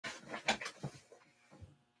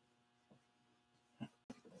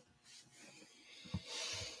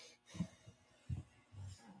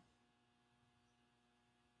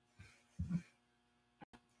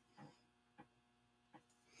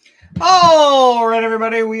All right,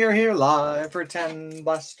 everybody, we are here live for 10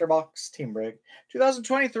 Blaster Box Team Break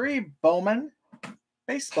 2023 Bowman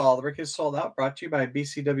Baseball. The break is sold out, brought to you by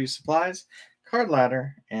BCW Supplies, Card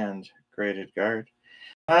Ladder, and Graded Guard.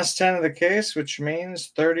 Last 10 of the case, which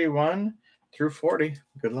means 31 through 40.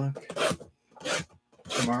 Good luck.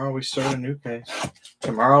 Tomorrow we start a new case.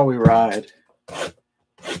 Tomorrow we ride.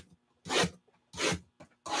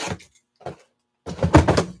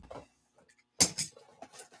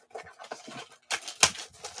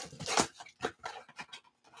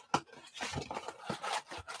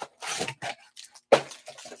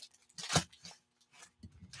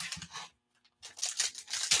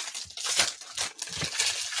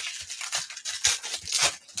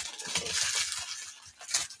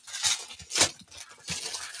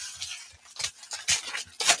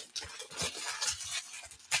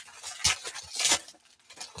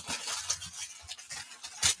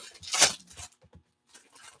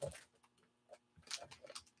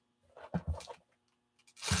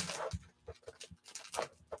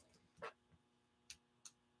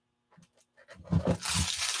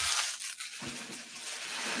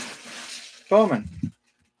 Bowman.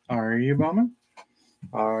 Are you Bowman?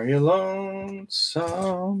 Are you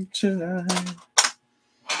lonesome tonight?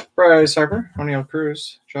 Bryce Harper, O'Neill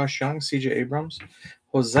Cruz, Josh Young, CJ Abrams,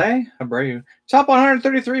 Jose Abreu. Top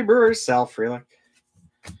 133 Brewers, Sal Frelick.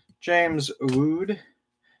 James Wood,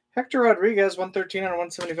 Hector Rodriguez, 113 out of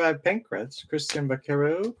 175 Pink Reds. Christian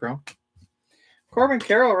Vaquero, Chrome. Corbin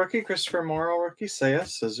Carroll, rookie. Christopher Morrow, rookie. Seiya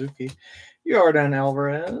Suzuki. Jordan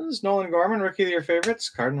Alvarez, Nolan Gorman, rookie of your favorites,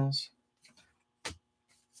 Cardinals.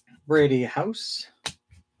 Brady House.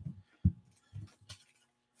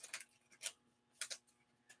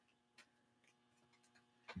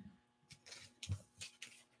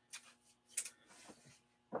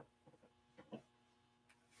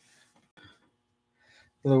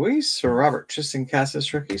 Luis Robert, Tristan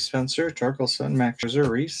Cassis, rookie. Spencer Torkelson, Max Scherzer,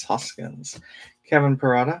 Reese Hoskins, Kevin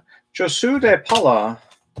Parada, Josu De Paula,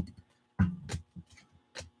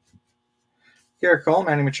 Garrett Cole,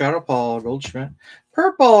 Manny Machado, Paul Goldschmidt.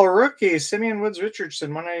 Purple rookie, Simeon Woods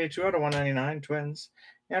Richardson, 192 out of 199 Twins.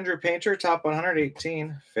 Andrew Painter, top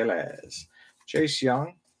 118 Phillies. Chase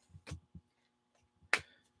Young.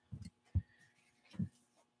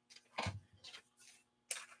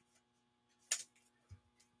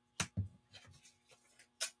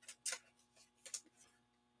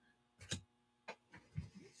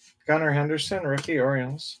 Gunnar Henderson, rookie,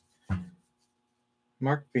 Orioles.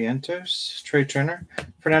 Mark Vientos, Trey Turner,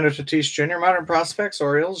 Fernando Tatis Jr., Modern Prospects,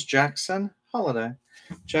 Orioles, Jackson Holiday,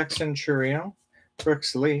 Jackson Churio,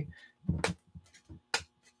 Brooks Lee,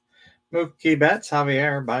 Mookie Betts,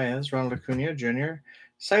 Javier Baez, Ronald Acuna Jr.,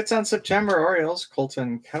 Sights on September, Orioles,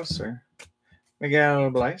 Colton Cowser, Miguel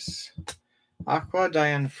Bleis, Aqua,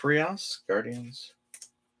 Diane Frias, Guardians.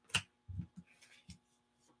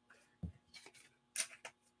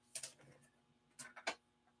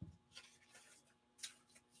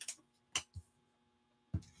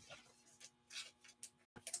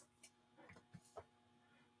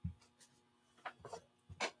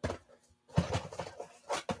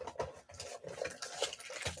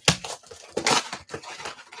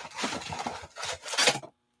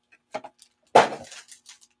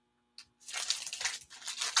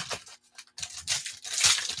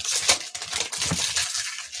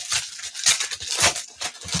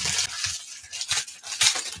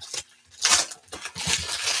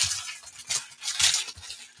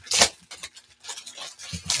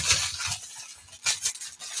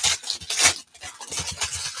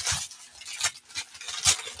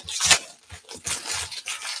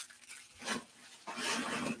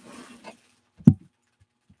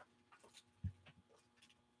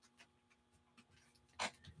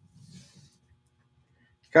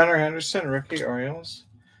 Gunnar Henderson, rookie, Orioles.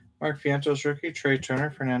 Mark Vientos, rookie. Trey Turner,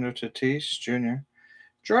 Fernando Tatis Jr.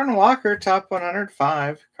 Jordan Walker, top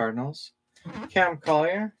 105, Cardinals. Cam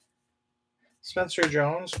Collier. Spencer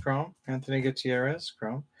Jones, Chrome. Anthony Gutierrez,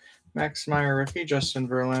 Chrome. Max Meyer, rookie. Justin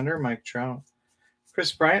Verlander, Mike Trout.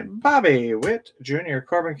 Chris Bryant, Bobby Witt Jr.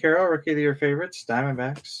 Corbin Carroll, rookie of the year favorites,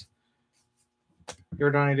 Diamondbacks.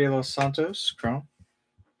 Yordani De Los Santos, Chrome.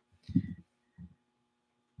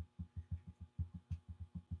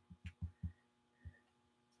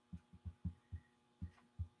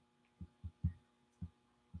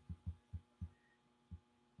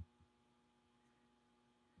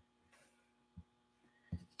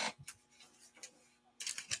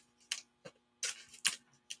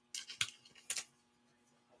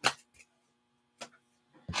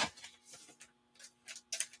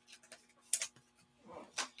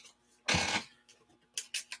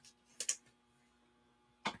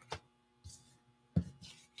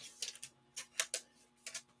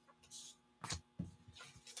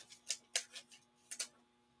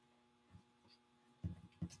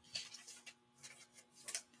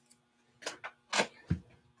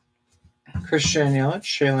 Christian Yelich,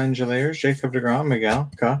 Shaylen Geliers, Jacob deGrom,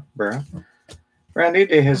 Miguel Cabrera, Randy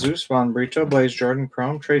De Jesus, Juan Brito, Blaze Jordan,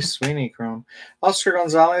 Chrome, Trace Sweeney, Chrome, Oscar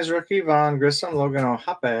Gonzalez, rookie, Vaughn Grissom, Logan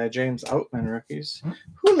O'Hoppe, James Outman, rookies,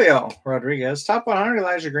 Julio Rodriguez, top 100,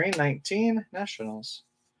 Elijah Green, 19, Nationals,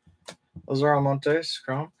 Lazaro Montes,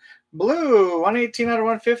 Chrome, Blue, 118 out of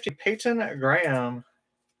 150, Peyton Graham,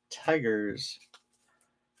 Tigers.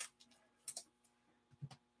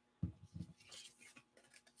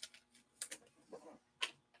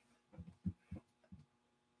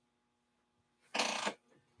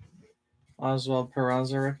 Oswald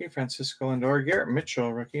Peraza, rookie. Francisco Lindor. Garrett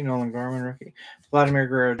Mitchell, rookie. Nolan Gorman, rookie. Vladimir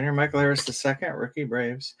Guerrero Jr. Michael Harris II, rookie.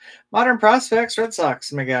 Braves. Modern Prospects, Red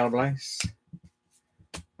Sox. Miguel Bleis.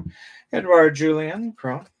 Edouard Julien,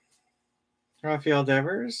 Pro. Rafael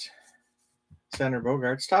Devers. Xander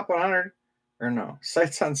Bogaerts. Top 100. Or no.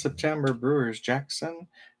 Sights on September. Brewers. Jackson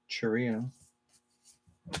Chiriano.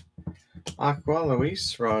 Aqua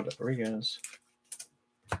Luis Rodriguez.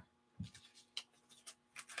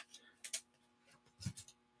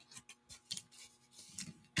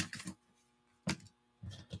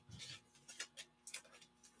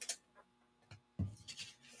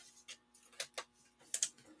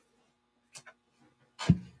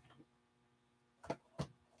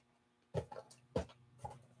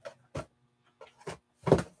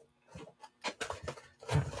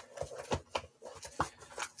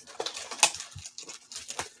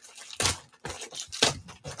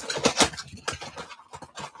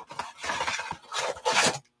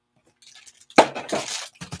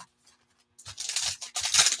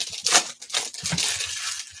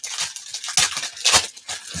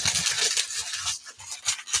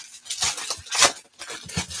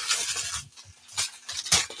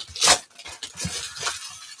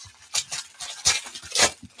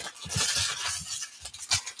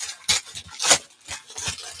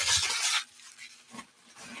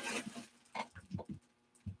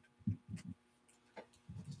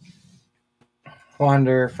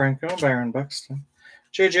 Wander Franco, Byron Buxton.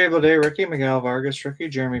 J.J. Bleday, rookie. Miguel Vargas, rookie.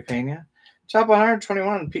 Jeremy Pena. Top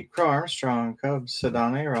 121, Pete Crow Armstrong, Cubs.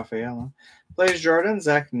 Sedane, Rafaela. Blaze Jordan,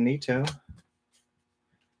 Zach Neto.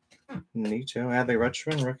 Adley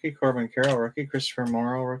Rutschman, rookie. Corbin Carroll, rookie. Christopher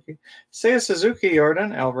Morrow, rookie. Seiya Suzuki,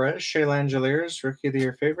 Jordan. Alvarez. Shaylan Geliers, rookie of the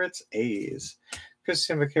year favorites. A's.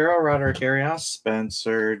 Christian Vaquero, Roderick Arias.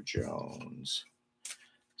 Spencer Jones.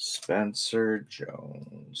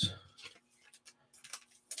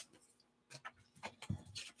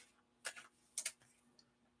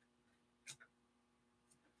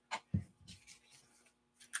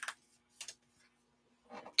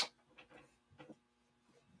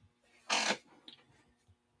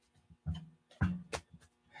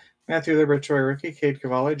 Matthew Liberatore, rookie. Cade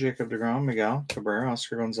Cavalli, Jacob deGrom, Miguel Cabrera,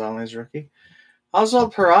 Oscar Gonzalez, rookie.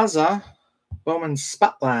 Oswald Peraza, Bowman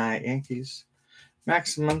Spotlight, Yankees.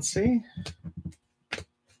 Max Muncy.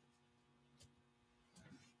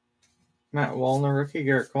 Matt Wallner, rookie.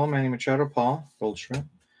 Garrett Cole, Manny Machado, Paul Goldschmidt.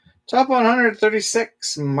 Top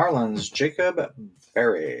 136, Marlins, Jacob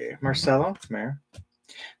Berry. Marcelo Mayer.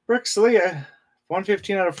 Brooks Leah,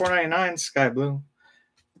 115 out of 499, Sky Blue.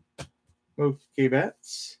 Mookie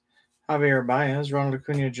Betts. Javier Baez, Ronald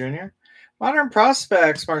Acuna Jr. Modern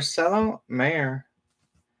Prospects, Marcelo Mayer.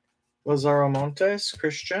 Lazaro Montes,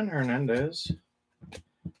 Christian Hernandez.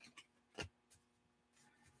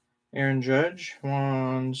 Aaron Judge,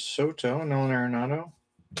 Juan Soto, Nolan Arenado.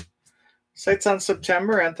 Sights on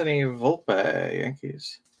September, Anthony Volpe,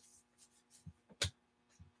 Yankees.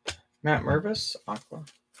 Matt Mervis, Aqua.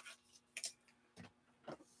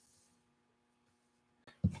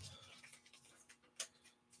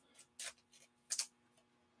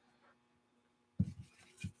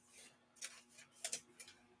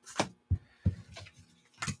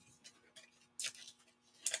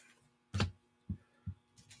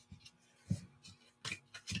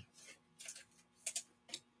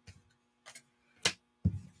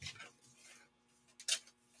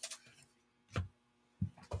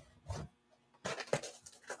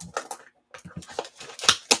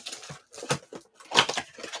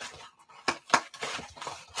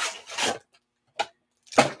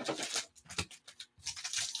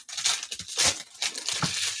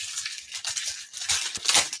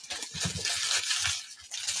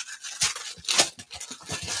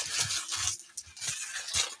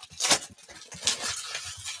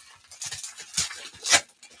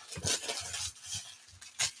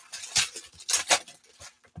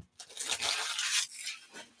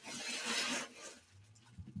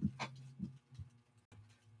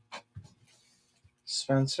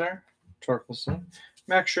 Spencer Torkelson.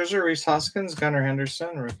 Max Scherzer, Reese Hoskins, Gunnar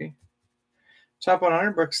Henderson, rookie. Top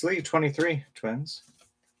 100, Brooks Lee, 23, Twins.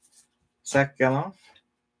 Zach Geloff.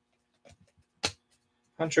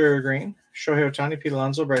 Hunter Green. Shohei Ohtani, Pete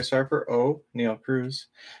Alonso, Bryce Harper, Neil Cruz.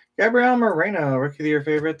 Gabriel Moreno, Rookie of the Year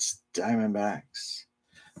favorites, Diamondbacks.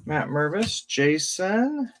 Matt Mervis,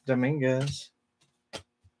 Jason Dominguez.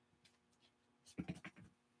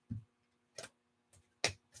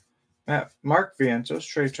 Mark Vientos,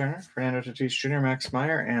 Trey Turner, Fernando Tatis Jr., Max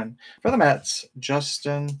Meyer, and for the Mets,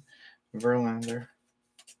 Justin Verlander.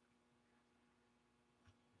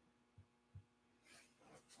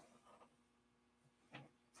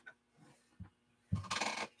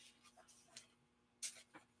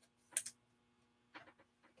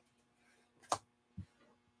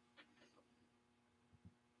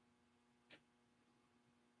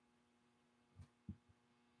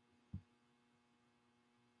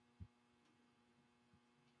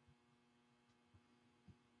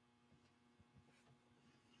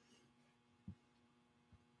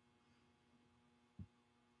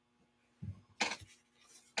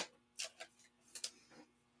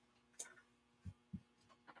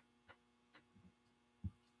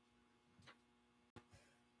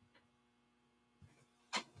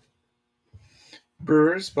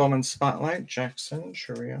 Brewers, Bowman Spotlight, Jackson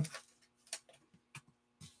Chourio.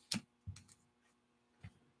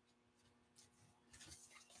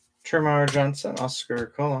 Termarr Johnson,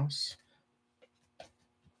 Oscar Colas.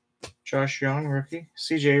 Josh Young, rookie.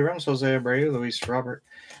 CJ Abrams, Jose Abreu, Luis Robert.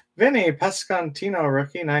 Vinny Pascantino,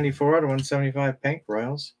 rookie, 94 out of 175, Pink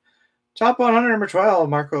Royals. Top 100, number 12,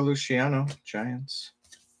 Marco Luciano, Giants.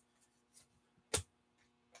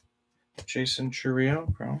 Jason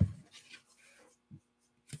Chourio, Chrome.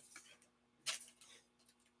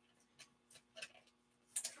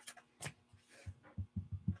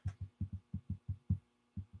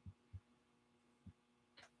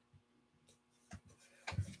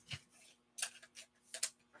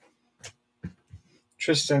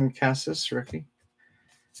 Tristan Cassis, rookie.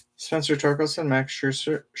 Spencer Torkelson, Max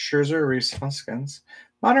Scherzer, Rhys Hoskins.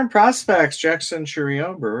 Modern Prospects, Jackson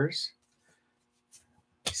Chourio, Brewers.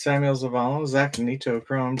 Samuel Zavala, Zach Neto,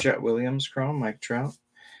 Chrome. Jet Williams, Chrome. Mike Trout.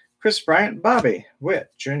 Chris Bryant, Bobby Witt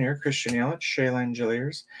Jr., Christian Yelich, Shea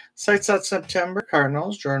Langeliers. Sights Out September,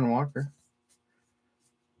 Cardinals, Jordan Walker.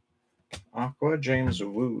 Aqua, James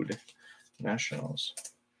Wood, Nationals.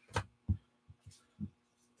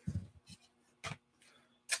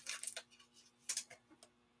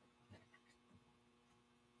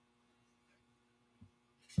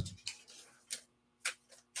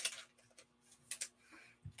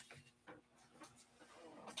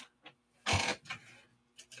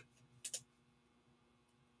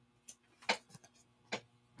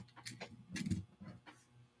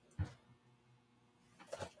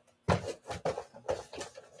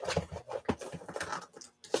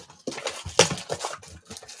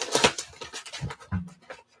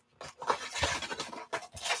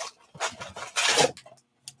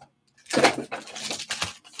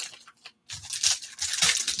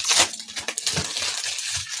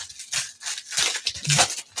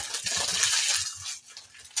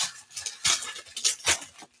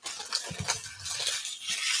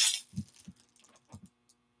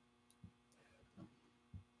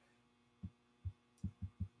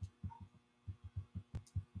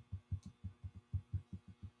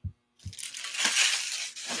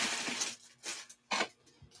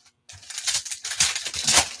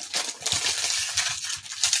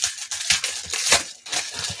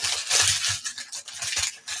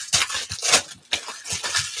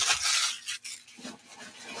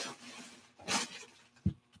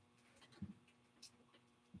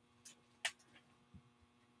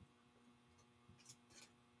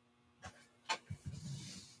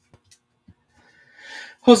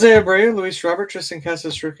 Jose Abreu, Luis Robert, Tristan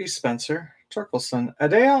Cassis, rookie. Spencer Torkelson.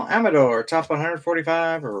 Adele Amador, top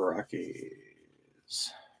 145,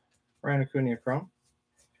 Rockies. Ryan Acuna, Chrome.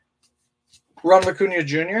 Ron Acuna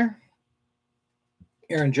Jr.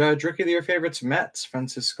 Aaron Judge, Rookie of the Year favorites, Mets.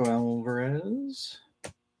 Francisco Alvarez.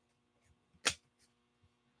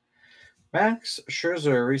 Max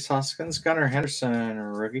Scherzer, Rhys Hoskins. Gunnar Henderson,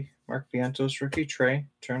 rookie. Mark Vientos, rookie. Trey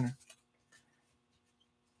Turner.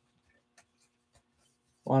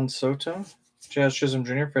 Juan Soto. Jazz Chisholm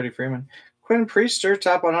Jr., Freddie Freeman. Quinn Priester,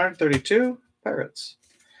 top 132, Pirates.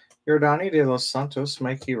 Yordani de los Santos,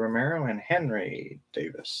 Mikey Romero, and Henry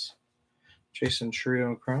Davis. Jason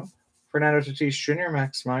Chourio, Chrome. Fernando Tatis Jr.,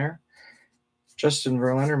 Max Meyer. Justin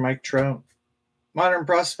Verlander, Mike Trout. Modern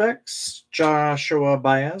Prospects, Joshua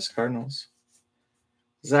Baez, Cardinals.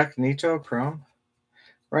 Zach Neto, Chrome.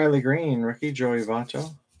 Riley Green, rookie. Joey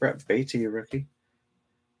Votto. Brett Beatty, rookie.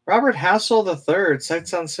 Robert Hassel III,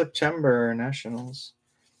 sights on September, Nationals.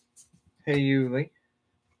 Hey, you Lee.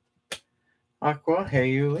 Aqua, hey,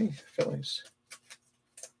 you Lee, Phillies.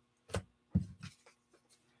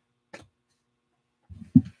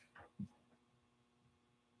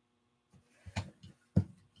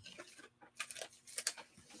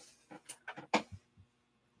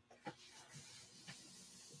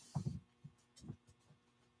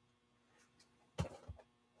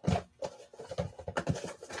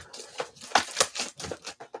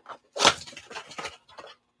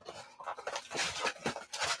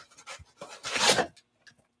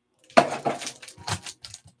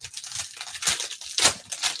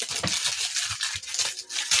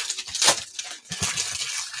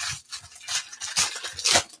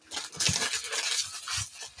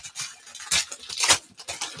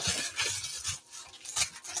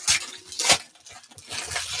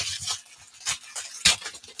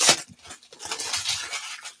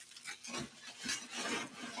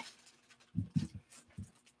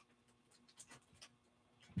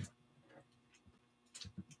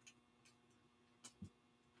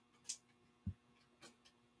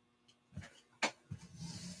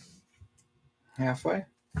 Halfway.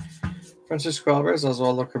 Francisco Alvarez,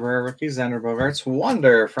 Oswaldo Cabrera, rookie. Xander Bogaerts,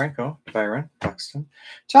 Wander Franco, Byron, Buxton.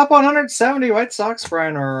 Top 170, White Sox,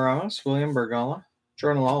 Brian Ramos, William Bergala,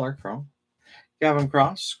 Jordan Lawler, Chrome. Gavin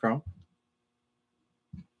Cross, Chrome.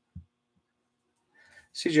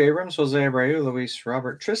 CJ Abrams, Jose Abreu, Luis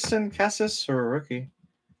Robert, Tristan Cassis, rookie.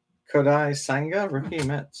 Kodai Senga, rookie,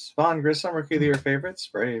 Mets. Vaughn Grissom, rookie of the year favorites,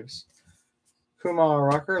 Braves. Kumar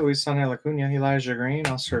Rocker, Luis Angel Acuna, Elijah Green,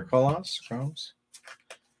 Oscar Colas, Chromes.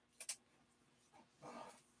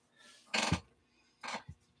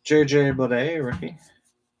 JJ Bleday, rookie.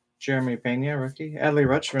 Jeremy Pena, rookie. Adley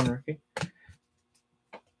Rutschman, rookie.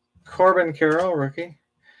 Corbin Carroll, rookie.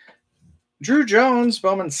 Drew Jones,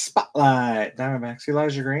 Bowman Spotlight, Diamondbacks.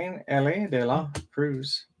 Elijah Green, Ellie De La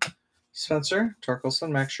Cruz. Spencer Torkelson,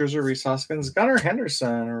 Max Scherzer, Reese Hoskins, Gunnar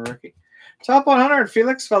Henderson, rookie. Top 100,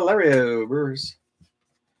 Felix Valerio, Brewers.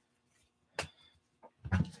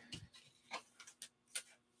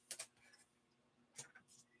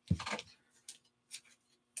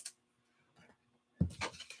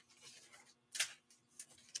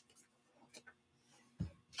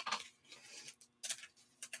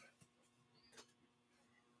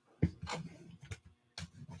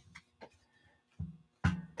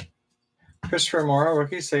 Christopher Morrow,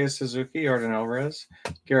 rookie. Seiya Suzuki, Jordan Alvarez,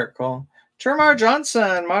 Garrett Cole. Termar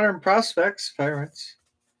Johnson, Modern Prospects, Pirates.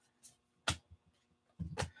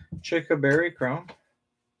 Jacob Berry, Chrome.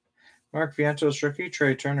 Mark Vientos, rookie.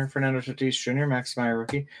 Trey Turner, Fernando Tatis Jr., Max Meyer,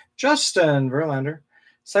 rookie. Justin Verlander.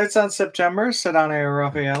 Sights on September, Sedane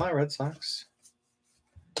Rafaela, Red Sox.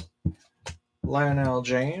 Lionel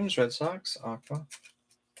James, Red Sox, Aqua.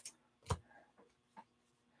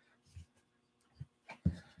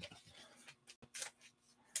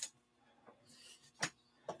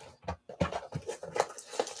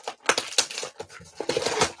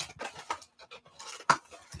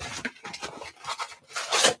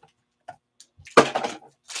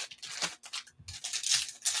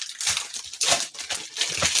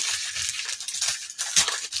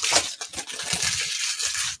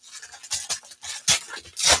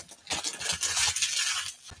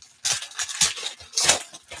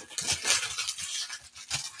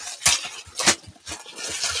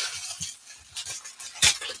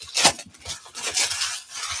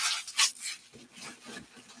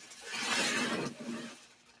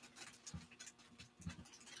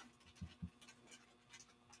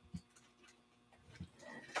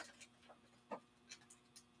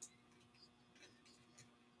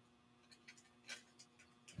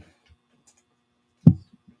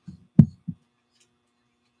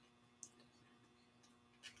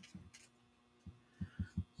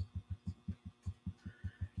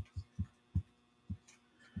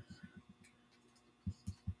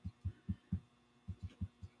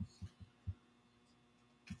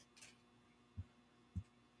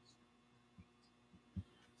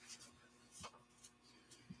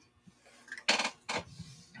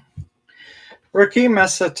 Rookie,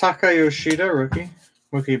 Masataka Yoshida, rookie.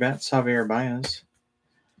 Mookie Betts, Javier Baez.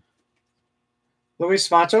 Luis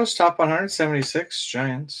Matos, top 176,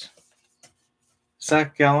 Giants.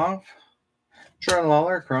 Zach Galloff, Jordan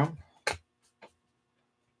Lawler, Chrome.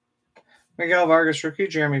 Miguel Vargas, rookie.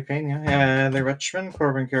 Jeremy Pena, Adley Rutschman,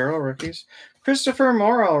 Corbin Carroll, rookies. Christopher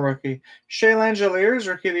Morrell, rookie. Shea Langeliers,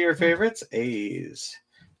 rookie of the year favorites, A's.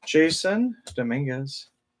 Jason Dominguez.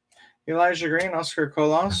 Elijah Green, Oscar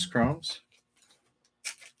Colas, Chromes.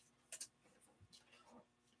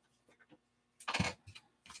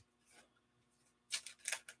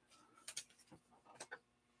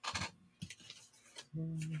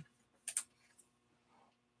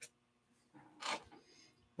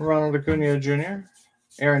 Ronald Acuna Jr.,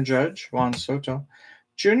 Aaron Judge, Juan Soto,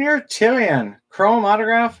 Junior Tillian, Chrome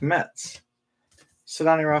Autograph, Mets,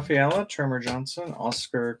 Sedani Rafaela, Tremor Johnson,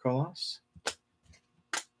 Oscar Colas,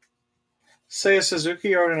 Seiya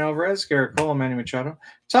Suzuki, Jordan Alvarez, Garrett Cole, Manny Machado,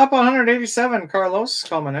 top 187, Carlos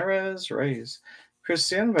Colmenares, Rays,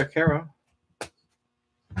 Christian Vaquero,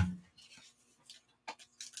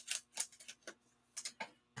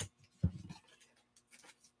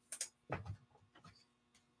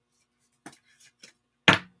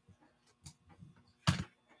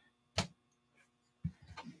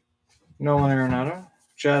 Nolan Arenado,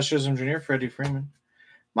 Jazz Chisholm Jr., Freddie Freeman,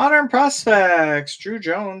 Modern Prospects, Drew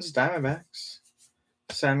Jones, Diamondbacks,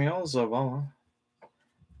 Samuel Zavala,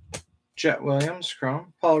 Jet Williams,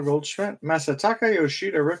 Chrome, Paul Goldschmidt, Masataka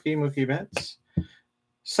Yoshida, rookie, Mookie Betts,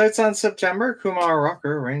 Sights on September, Kumar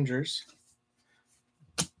Rocker, Rangers,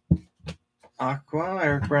 Aqua,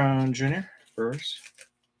 Eric Brown Jr., Brewers,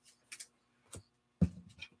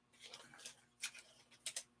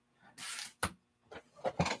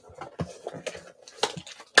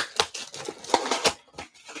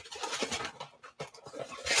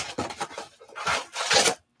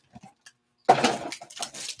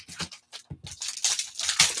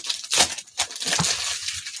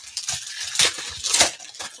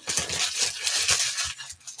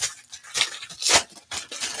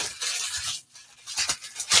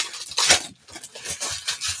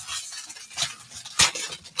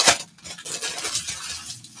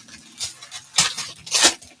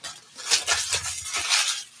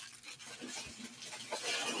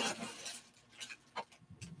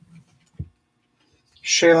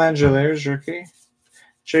 Shea Langeliers, rookie,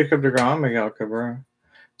 Jacob DeGrom, Miguel Cabrera,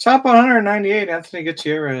 top 198, Anthony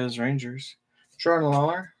Gutierrez, Rangers, Jordan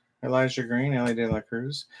Lawler, Elijah Green, Ellie De La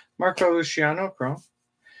Cruz, Marco Luciano, Chrome,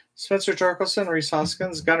 Spencer Torkelson, Reese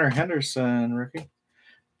Hoskins, Gunnar Henderson, rookie,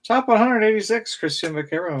 top 186, Christian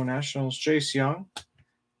Vaquero, Nationals, Chase Young,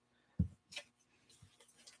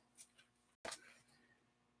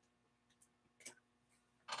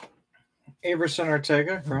 Averson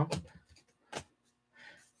Ortega, Chrome,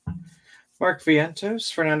 Mark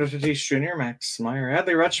Vientos, Fernando Tatis Jr., Max Meyer,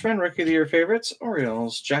 Adley Rutschman, Rookie of the Year favorites,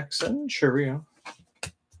 Orioles, Jackson Chourio,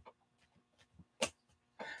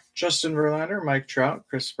 Justin Verlander, Mike Trout,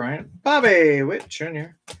 Chris Bryant, Bobby Witt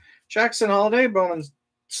Jr., Jackson Holiday, Bowman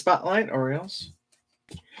Spotlight, Orioles,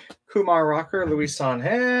 Kumar Rocker, Luis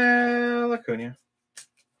Angel Acuna.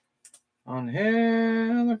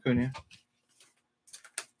 Angel Acuna.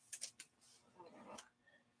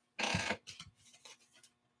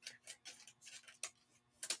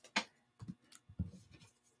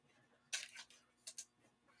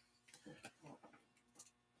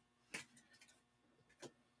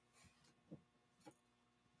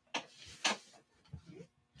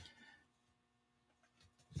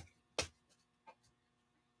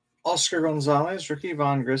 Oscar Gonzalez, rookie.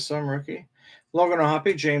 Von Grissom, rookie. Logan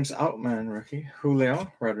O'Hoppe, James Outman, rookie. Julio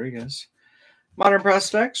Rodriguez. Modern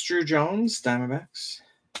Prospects, Drew Jones, Diamondbacks.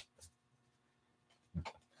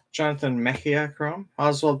 Jonathan Mejia, Chrome.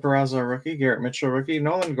 Oswald Peraza, rookie. Garrett Mitchell, rookie.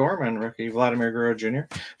 Nolan Gorman, rookie. Vladimir Guerrero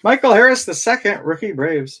Jr. Michael Harris II, rookie.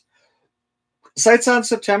 Braves. Sights on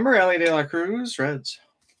September, Ellie De La Cruz, Reds.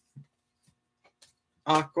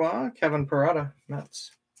 Aqua, Kevin Parada,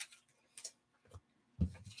 Mets.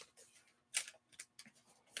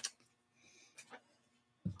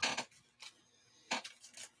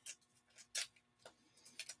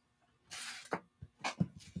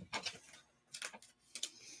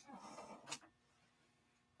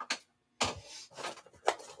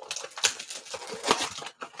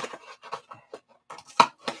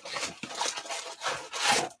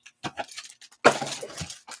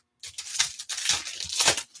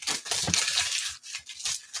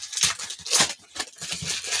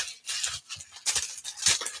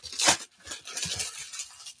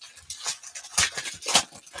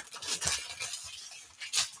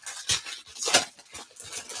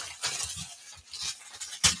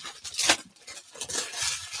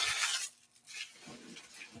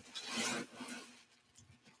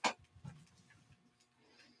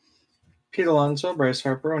 Pete Alonso, Bryce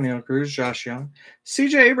Harper, O'Neill Cruz, Josh Young,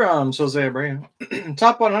 CJ Abrams, Jose Abreu.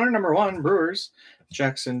 Top 100, number 1, Brewers,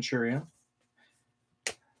 Jackson Chourio.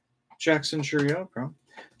 Chrome.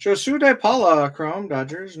 Josude Paula, Chrome,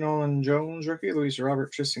 Dodgers. Nolan Jones, rookie. Luis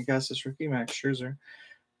Robert, Tristan Cassis, rookie. Max Scherzer.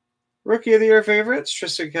 Rookie of the Year favorites,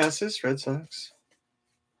 Tristan Cassis, Red Sox.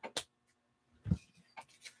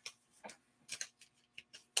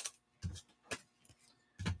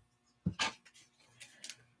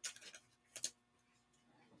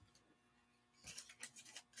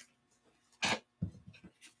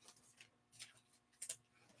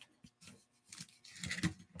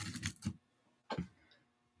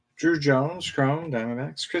 Drew Jones, Chrome,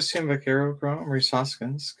 Diamondbacks. Christian Vaquero, Chrome. Reese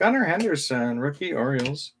Hoskins. Gunnar Henderson, rookie,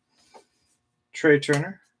 Orioles. Trey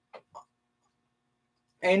Turner.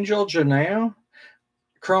 Angel Janeo,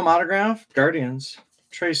 Chrome autograph, Guardians.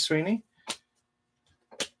 Trey Sweeney.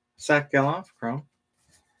 Zach Geloff, Chrome.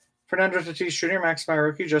 Fernando Tatis Jr., Max Meyer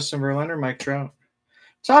rookie. Justin Verlander, Mike Trout.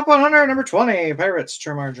 Top 100, number 20, Pirates,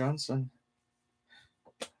 Termarr Johnson.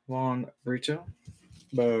 Juan Burrito.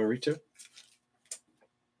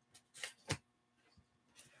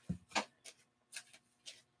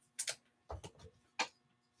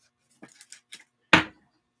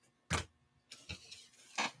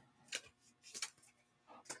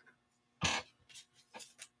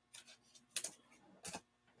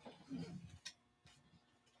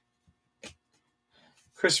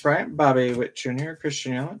 Chris Bryant, Bobby Witt Jr.,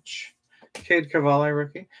 Christian Yelich. Cade Cavalli,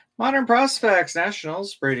 rookie. Modern Prospects,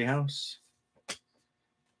 Nationals, Brady House.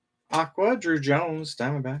 Aqua, Drew Jones,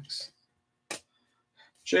 Diamondbacks.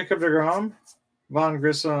 Jacob deGrom, Vaughn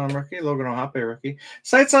Grissom, rookie. Logan O'Hoppe, rookie.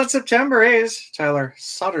 Sights on September, A's, Tyler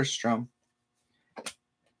Soderstrom.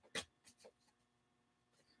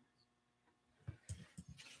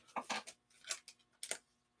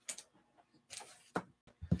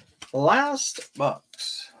 Last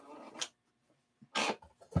box.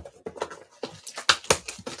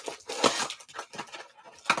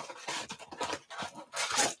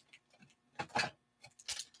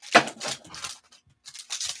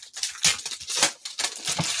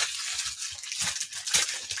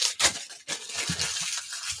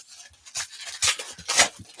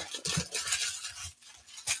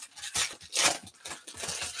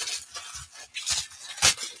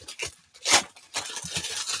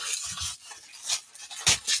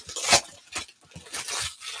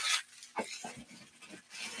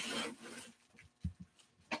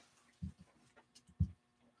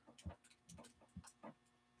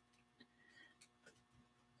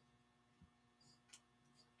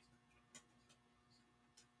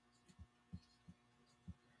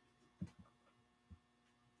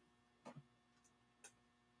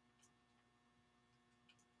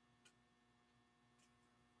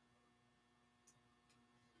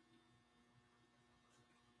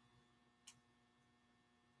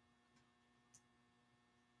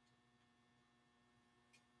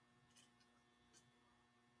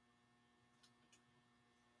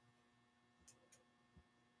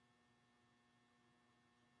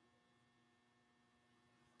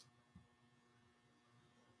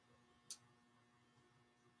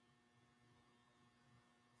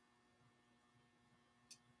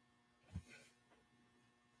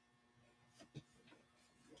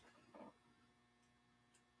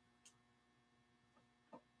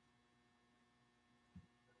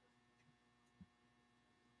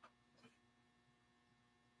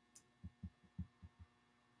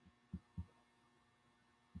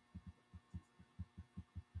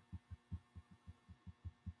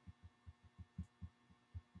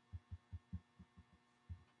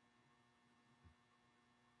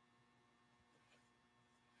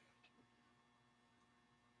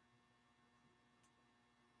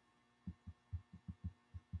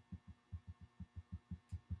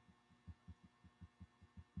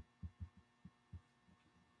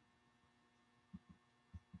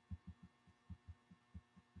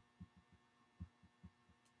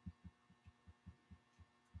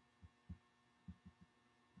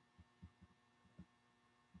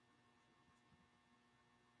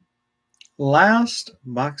 Last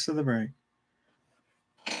box of the break.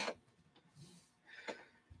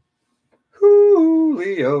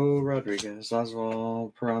 Julio Rodriguez,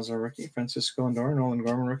 Oswald Peraza, rookie. Francisco Lindor, Nolan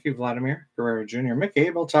Gorman, rookie. Vladimir Guerrero Jr., Mick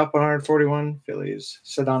Abel, top 141, Phillies.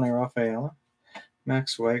 Ceddanne Rafaela,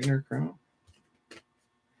 Max Wagner, Chrome.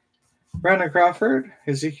 Brandon Crawford,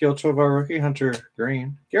 Ezekiel Tovar, rookie. Hunter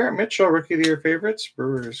Green. Garrett Mitchell, rookie of the year favorites.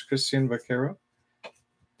 Brewers, Christian Vaquero.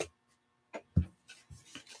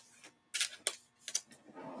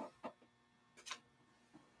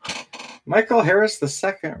 Michael Harris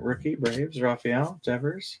II, rookie. Braves, Rafael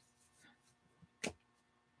Devers.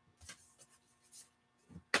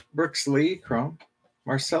 Brooks Lee, Chrome.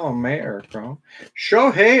 Marcelo Mayer, Chrome.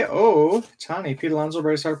 Shohei Ohtani, Pete Alonso,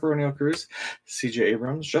 Bryce Harper, O'Neal Cruz, CJ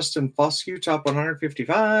Abrams, Justin Foscue, top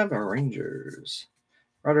 155, Rangers.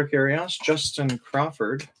 Roderick Arias, Justin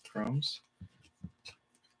Crawford, Chromes.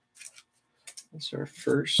 That's our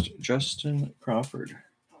first Justin Crawford.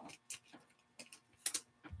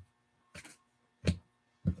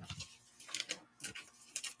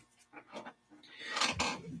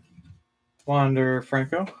 Wander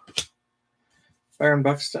Franco, Byron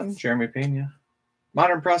Buxton, Jeremy Pena.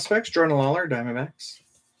 Modern Prospects, Jordan Lawler, Diamondbacks.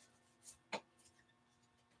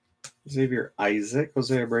 Xavier Isaac,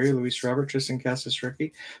 Jose Abreu, Luis Robert, Tristan Cassis,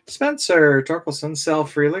 Ricky, Spencer Torkelson, Sal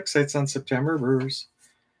Frelick, sights on September, Brewers.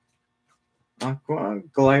 Aqua,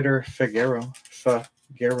 Glider Figueroa. All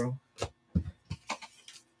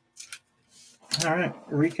right,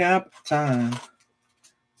 recap time.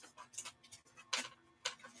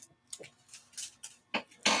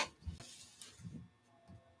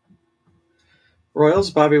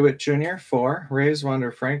 Royals, Bobby Witt Jr., 4. Rays,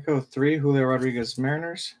 Wander Franco, 3. Julio Rodriguez,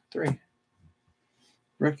 Mariners, 3.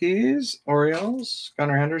 Rookies, Orioles,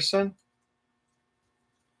 Gunnar Henderson.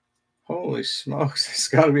 Holy smokes, it's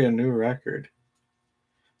got to be a new record.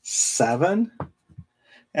 7.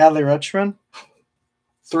 Adley Rutschman,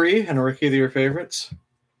 3, and a Rookie of the Year favorites.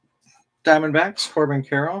 Diamondbacks, Corbin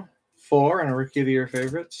Carroll, 4, and a Rookie of the Year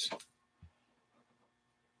favorites.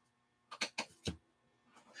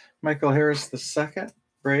 Michael Harris II,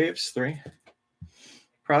 Braves, 3.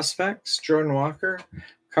 Prospects, Jordan Walker,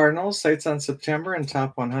 Cardinals, sights on September and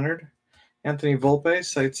top 100. Anthony Volpe,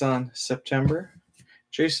 sights on September.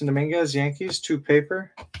 Jason Dominguez, Yankees, 2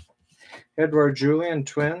 paper. Edward Julian,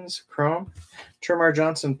 Twins, Chrome. Termar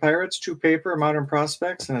Johnson, Pirates, 2 paper, Modern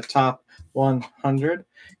Prospects, and a top 100.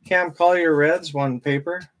 Cam Collier, Reds, 1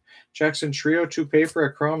 paper. Jackson Trio, 2 paper,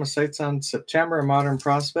 a Chrome, a sights on September, Modern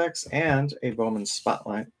Prospects, and a Bowman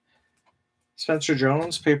Spotlight. Spencer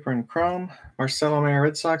Jones, paper and Chrome. Marcelo Mayer,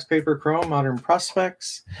 Red Sox, paper, Chrome, Modern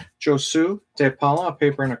Prospects. Josu De Paula,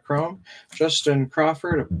 paper and a Chrome. Justin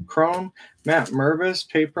Crawford, a Chrome. Matt Mervis,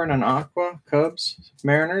 paper and an Aqua, Cubs.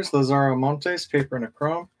 Mariners, Lazaro Montes, paper and a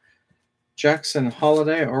Chrome. Jackson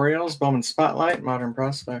Holiday, Orioles, Bowman Spotlight, Modern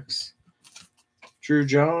Prospects. Drew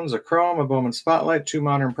Jones, a Chrome, a Bowman Spotlight, 2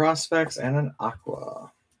 Modern Prospects, and an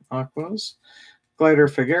Aqua. Aquas. Glider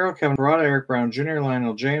Figueroa, Kevin Parada, Eric Brown Jr.,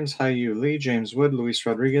 Lionel James, Haiyu Lee, James Wood, Luis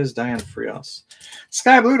Rodriguez, Diane Frias.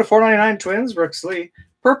 Sky Blue to 499 Twins, Brooks Lee.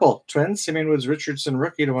 Purple Twins, Simeon Woods Richardson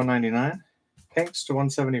rookie to 199. Pinks to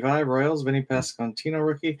 175 Royals, Vinny Pascantino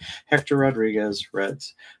rookie, Hector Rodriguez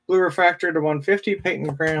Reds. Blue Refractor to 150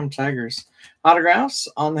 Peyton Graham Tigers. Autographs,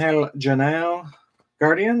 Angel Janelle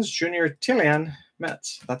Guardians, Junior Tillian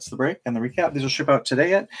Mets. That's the break and the recap. These will ship out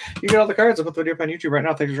today yet. You get all the cards. I'll put the video up on YouTube right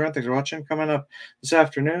now. Thanks for joining. Thanks for watching. Coming up this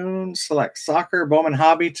afternoon, Select Soccer, Bowman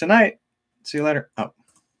Hobby tonight. See you later. Out.